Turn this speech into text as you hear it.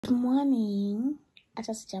Good morning. I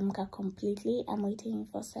just jamka completely. I'm waiting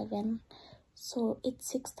for 7. So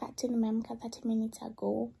it's 6:30 memka 30 minutes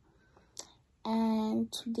ago.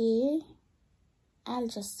 And today I'll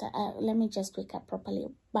just let me just wake up properly.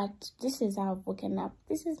 But this is how I've woken up.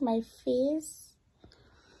 This is my face.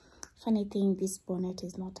 Funny thing, this bonnet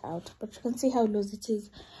is not out, but you can see how loose it is.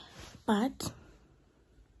 But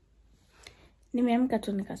nimeamka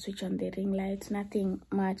tu nika switch on the ring light, nothing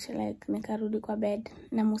much, like nikarudi kwa bed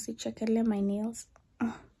na musichekele my nails.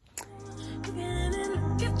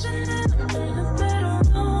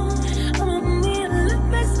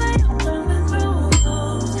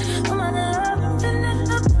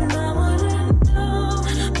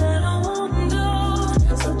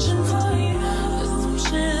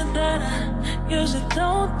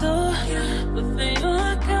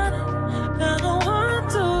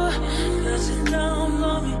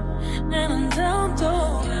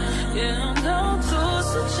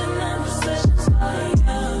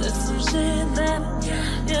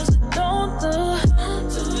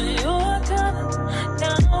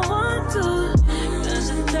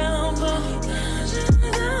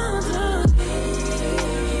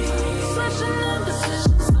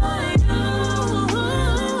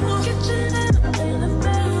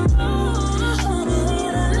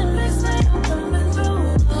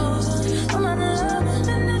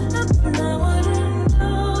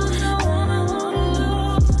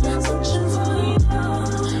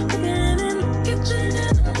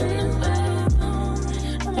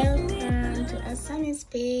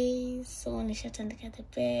 So nishatandika the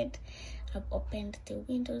bed. I've opened the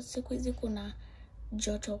windows. Siku hizi kuna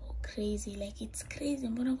joto crazy, like it's crazy.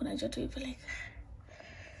 Mbona kuna joto hivyo, like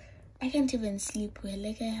I can't even sleep well.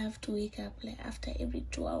 Like I have to wake up like after every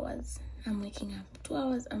 2 hours. I'm waking up. 2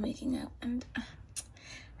 hours I'm waking up, and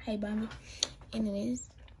hi Bambi. Anyways,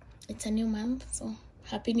 it's a new month, so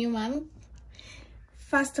happy new month.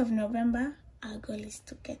 1st of November. Our goal is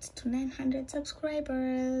to get to 900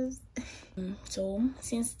 subscribers. So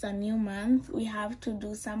since it's a new month, we have to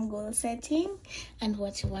do some goal setting and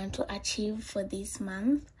what you want to achieve for this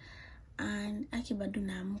month. And akibadu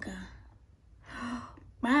naamka.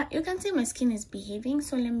 But you can see my skin is behaving,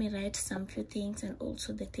 so let me write some few things and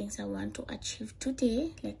also the things I want to achieve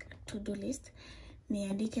today, like a to-do list.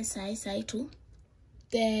 Niandike sai too.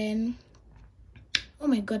 Then oh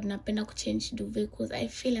my god, napenda kuchange duvet because I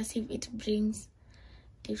feel as if it brings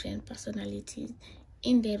different personalities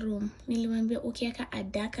in the room. Nilimwambia ukiweka a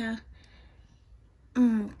darker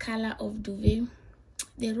color of duvet,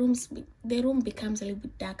 the room becomes a little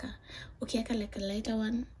bit darker. Ukiweka like a lighter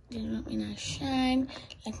one, the room ina shine.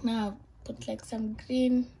 Like now I've put like some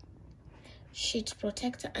green sheet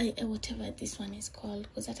protector, whatever this one is called,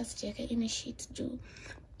 because hata sijaweka any sheet juu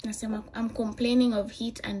I'm complaining of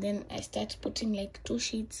heat, and then I start putting like 2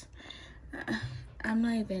 sheets. I'm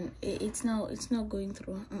not even, it's not going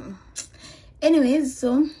through. Anyways,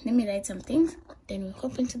 so let me write some things, then we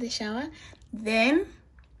hop into the shower, then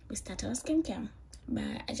we start our skincare.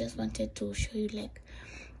 But I just wanted to show you, like,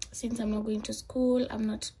 since I'm not going to school, I'm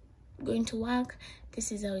not going to work,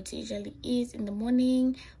 this is how it usually is in the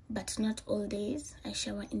morning, but not all days. I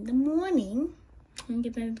shower in the morning,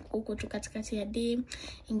 ingine huko tu katikati ya day,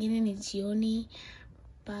 ingine ni jioni,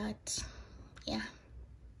 but yeah.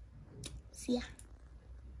 See ya.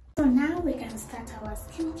 So now we can start our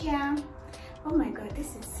skincare. Oh my god,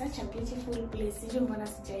 this is such a beautiful place. Sijui mbona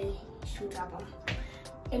sijai shoot hapa.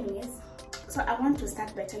 Anyways, so I want to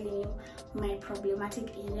start by telling you my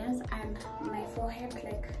problematic areas, and my forehead,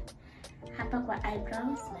 like hapa kwa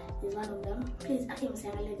eyebrows is one of them. Please, I can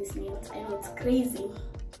say these nails. I know it's crazy.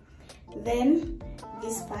 Then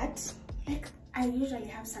this part, like I usually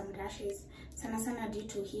have some rashes sana due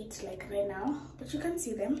to heat, like right now, but you can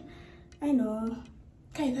see them. I know.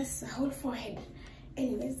 Okay, that's the whole forehead.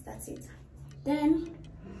 Anyways, that's it. Then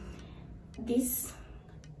this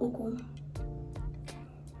uku,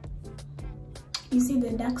 you see the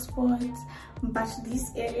dark spots, but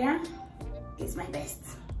this area is my best.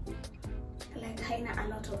 Like haina a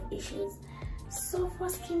lot of issues. So for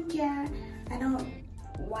skincare, I don't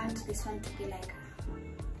want this one to be like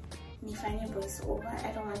nifanye voice over.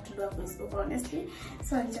 I don't want to do a voice over, honestly,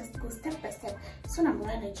 so I'll just go step by step. So number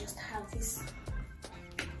one, I just have this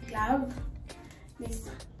glove,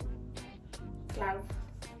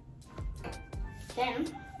 then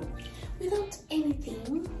without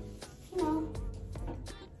anything, you know,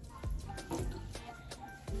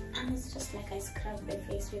 and it's just like I scrub the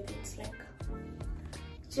face with it, like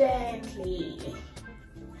gently.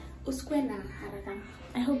 Usikwe na haraka.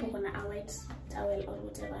 I hope uko na a white towel or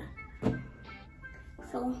whatever.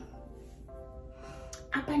 So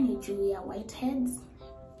hapa ni juu ya whiteheads,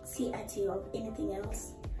 see of anything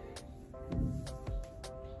else.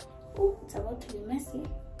 Oh, it's about to be messy.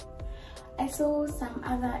 I saw some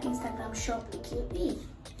other Instagram shop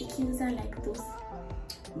ikiuza like those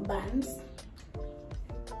buns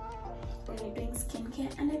when you're doing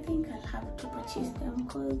skincare, and I think I'll have to purchase them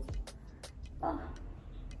because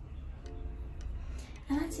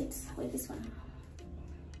and that's it with this one.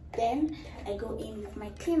 Then I go in with my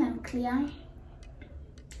Clean and Clear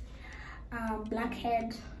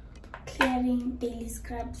blackhead clearing daily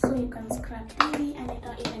scrub, so you can scrub daily and I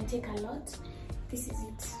don't even take a lot. This is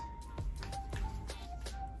it.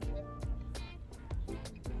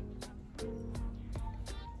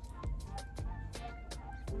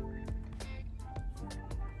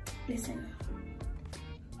 Listen,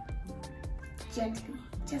 gently,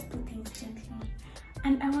 just do things gently.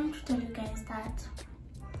 And I want to tell you guys that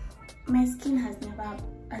my skin has never,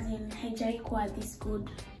 as in haijai kuwa this good.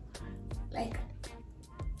 Like,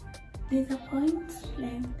 there's a point,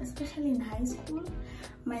 like especially in high school,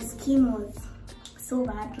 my skin was so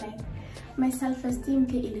bad. Like my self-esteem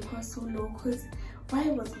ilikuwa so low, because why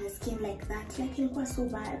was my skin like that? Like ilikuwa so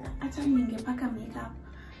bad. Hata ningepaka makeup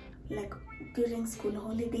like during school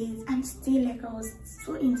holidays, and still like I was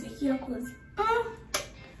so insecure because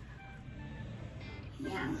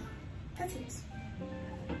yeah, that's it.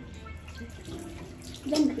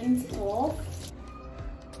 Then rinse it off.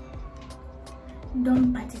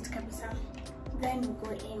 Don't pat it kabisa. Then we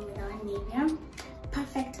go in with our Nivea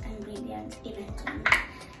Perfect and Radiant Event Tone.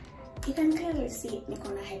 You can clearly see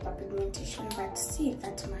Nikona hyperpigmentation, but see it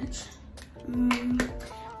that much.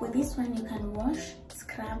 With this one you can wash,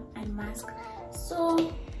 scrub and mask.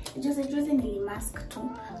 So just nearly mask too.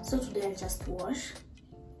 So today I'll just wash.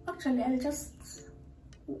 Actually I'll just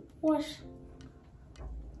wash.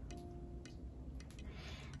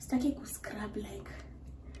 Staki ku scrub like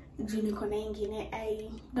Junikona ingine. I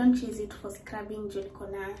don't use it for scrubbing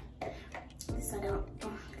Junikona. This other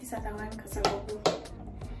one kasababu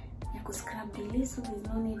ya ku scrub daily, so there's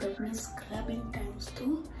no need of me scrubbing times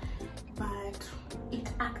 2. But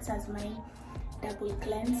it acts as my double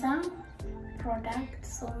cleanser product.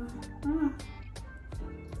 So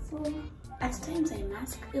at times I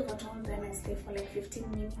mask over time, then I stay for like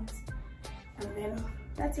 15 minutes and then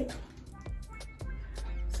that's it.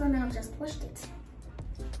 So now I've just washed it.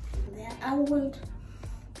 There, I would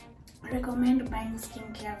recommend buying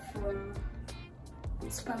skincare from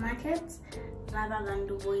supermarkets rather than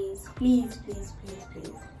Dubois. Please.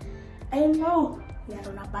 I know we are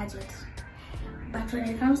on a budget, but when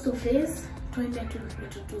it comes to face, 22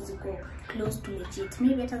 go close to legit.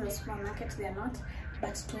 Maybe at the supermarket they are not,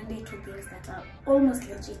 but 22 things that are almost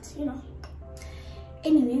legit, you know.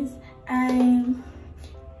 Anyways, I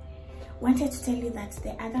wanted to tell you that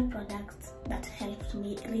the other products that helped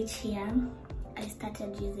me reach here, I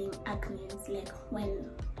started using Acne's. Like when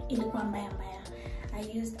ilikuwa mbaya, I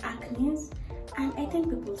used Acne's, and I think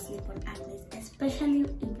people sleep on Acne's, especially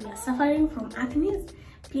if you are suffering from acne.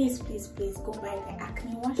 Please go buy the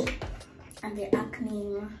acne wash and the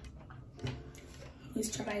acne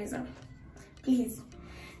moisturizer, please.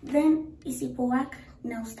 Then isipo work,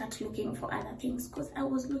 now start looking for other things, because I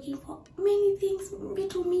was looking for many things,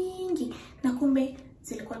 vitu mingi na kumbe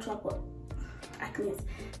zilikuwa tu hapo Acne's.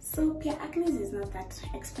 So pia Acne's is not that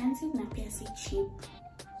expensive na pia si cheap.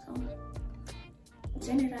 So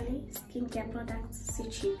generally skincare products si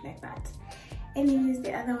cheap like that. Anyways,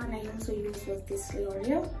 the other one I also used was this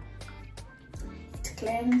L'Oreal. It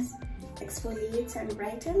cleanses, exfoliates and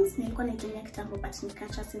brightens. Nilikuwa nitumia kitambo but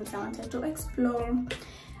nikacha since I wanted to explore.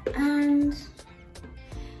 And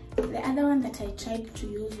the other one that I tried to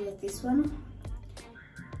use was this one.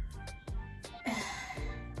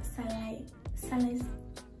 Sally's,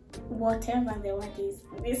 whatever the word is.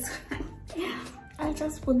 This one. I'll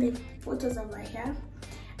just put the photos of my hair.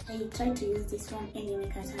 I tried to use this one and in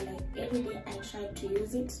like every day I tried to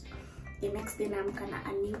use it. The next day I'm kind of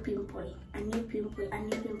a new pimple, and I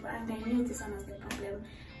knew this one was the problem.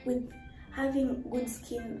 With having good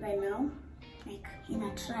skin right now, like in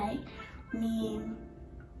a try,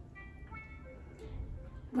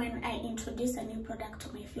 when I introduce a new product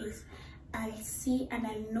to my face, I'll see and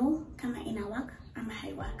I'll know kama ina work ama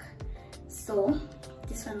hai work. So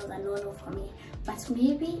this one was a no-no for me, but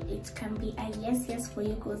maybe it can be a yes for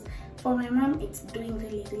you, because for my mom it's doing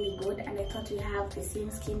really good, and I thought we have the same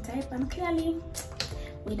skin type and clearly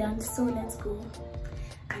we don't. So let's go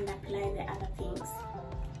and apply the other things.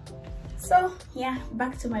 So yeah,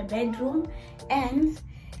 back to my bedroom, and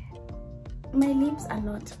my lips are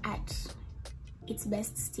not at its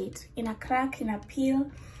best state, in a crack, in a peel.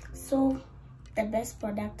 So the best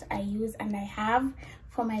product I use and I have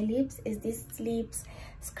for my lips is this lips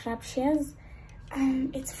scrub shares,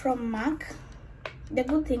 and it's from MAC. The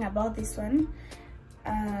good thing about this one,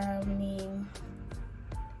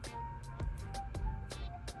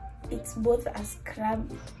 it's both a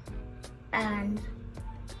scrub and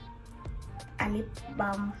a lip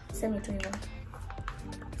balm, same to even.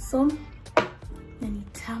 So ni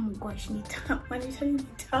tamu, gosh, ni tamu. Manishani ni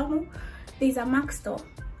tamu. There's a MAC store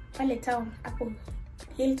pale town, Apple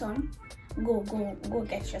Hilton. Go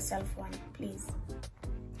get yourself one, please.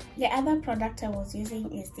 The other product I was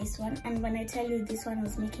using is this one, and when I tell you this one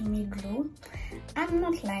was making me glow, I'm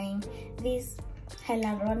not lying. This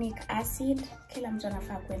hyaluronic acid, kila mtu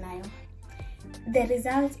anafaa kuwe nayo. The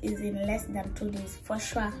result is in less than 2 days for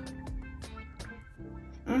sure.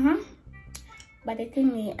 But the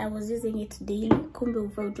thing is, I was using it daily. Kumbe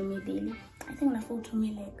ufaa utumie daily. I think unafaa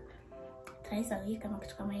utumie like thrice a week kama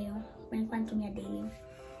kitu kama hiyo. Nilikuwa natumia daily.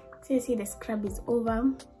 So you see the scrub is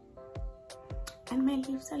over, and my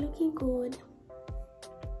lips are looking good.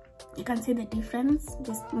 You can see the difference.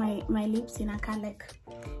 Just my lips in a color like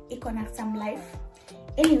it connects some life.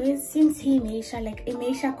 Anyways, since hii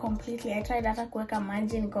imeisha completely, I tried hata kuweka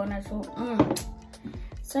maji nikaona tu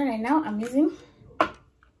so right now I'm using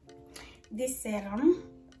this serum,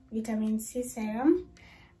 vitamin C serum.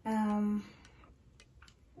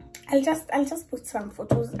 I'll just put some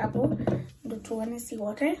photos hapo ndo tuone si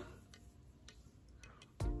wote.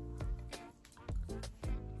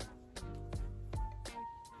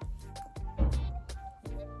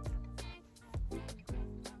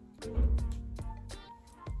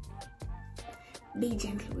 Be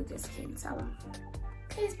gentle with your skin, so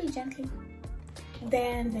please be gentle.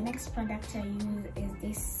 Then the next product I use is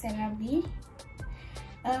this CeraVe.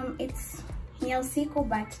 It's near usiku,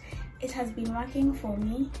 but it has been working for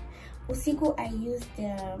me. Usiku I use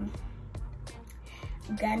the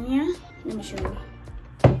Garnier. Let me show you.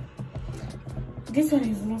 This one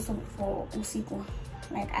is also for usiku,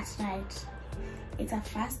 like at night. It's a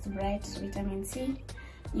fast bright vitamin C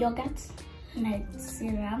yogurt night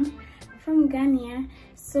serum from Garnier.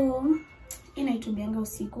 So inaitumianga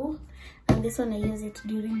usiku, and this one I use it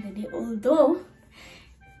during the day, although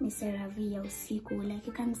ni CeraVe ya usiku, like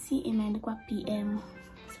you can see imeandikwa PM,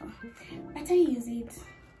 so but I use it.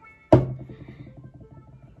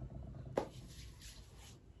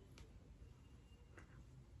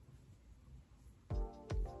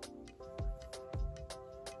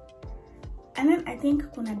 And then I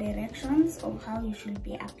think kuna directions of how you should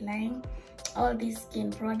be applying all these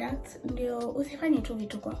skin products. Ndio usifanye tu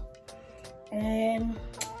vituko.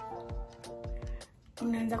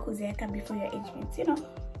 Unaanza kuziweka before your age mates, you know.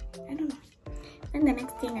 I don't know. Then the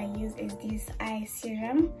next thing I use is this eye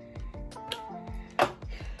serum.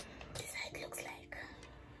 This is how it looks like.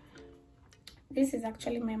 This is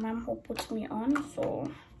actually my mom who put me on,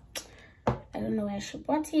 so I don't know where she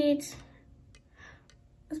bought it.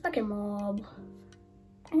 Usipake mob.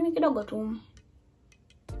 Angini kidogo tu.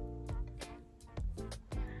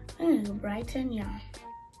 Brighten your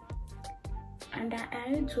under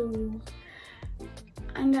eye too.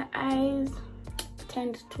 Under eyes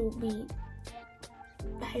tend to be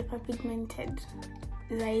hyperpigmented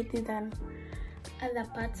zaidi than other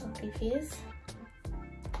parts of the face.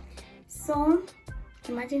 So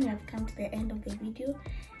imagine you have come to the end of the video,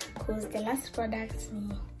 because the last product is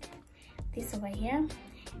this over here.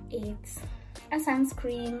 It's a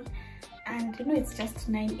sunscreen, and you know it's just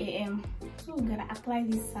 9 AM, so we're gonna apply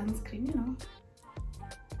this sunscreen, you know.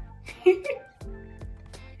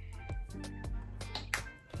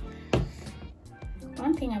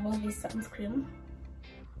 One thing about this sunscreen,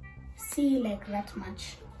 see like that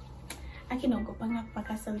much akinogopanga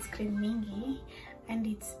kupaka sunscreen mingi, and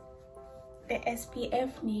it's the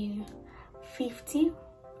SPF ni 50,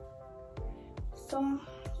 so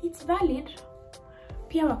it's valid.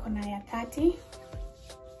 Pia wakona ya 30.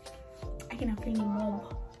 Akina feel ni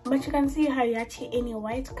mob, but you can see haiachi any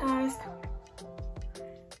white cast,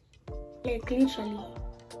 like literally.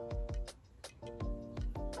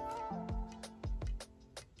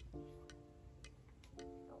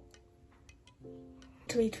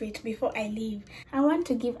 Wait, before I leave, I want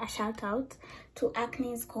to give a shout out to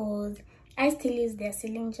Acne's, cause I still use their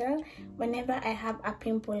sealing gel whenever I have a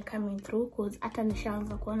pimple coming through, cause hata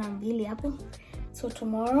nishaanza kuona mbili hapo. So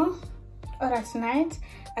tomorrow or at night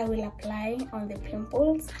I will apply on the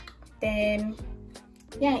pimples, then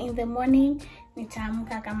yeah, in the morning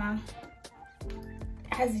nitaamka kama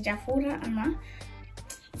hazijafura ama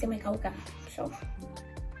zimekauka. So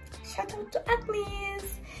shout out to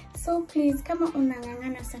Acne's. So please, kama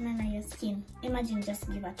unangangana sana na your skin, imagine just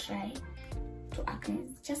give a try to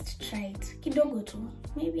Acne's. Just try it kidogo tu,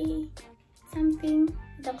 maybe something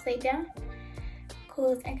itakusaidia,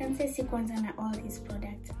 because I can say sikuanza na all these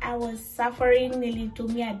products. I was suffering,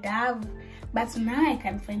 nilitumia Dove, but now I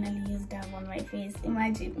can finally use Dove on my face.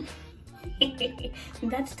 Imagine.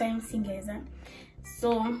 That time singeza.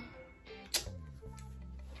 So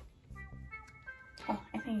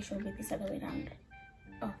I think it should be this other way around.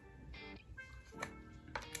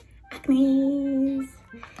 Acne.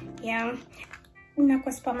 Yeah.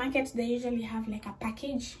 Kwa supermarket they usually have like a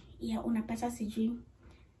package. Yeah, unapata sijui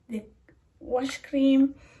the wash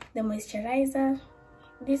cream, the moisturizer,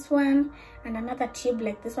 this one, and another tube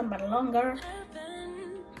like this one but longer,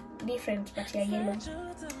 different but yeah, yellow.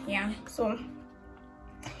 Yeah, so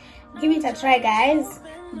give it a try, guys.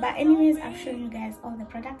 But anyways, I've shown you guys all the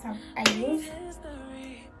products I use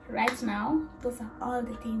right now. Those are all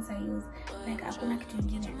the things I use. Like hakuna kitu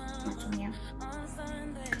ingine natumia.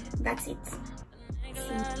 That's it.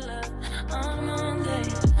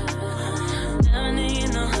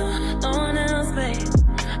 No one else, babe,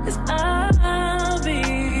 'cause I'll be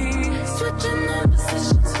switching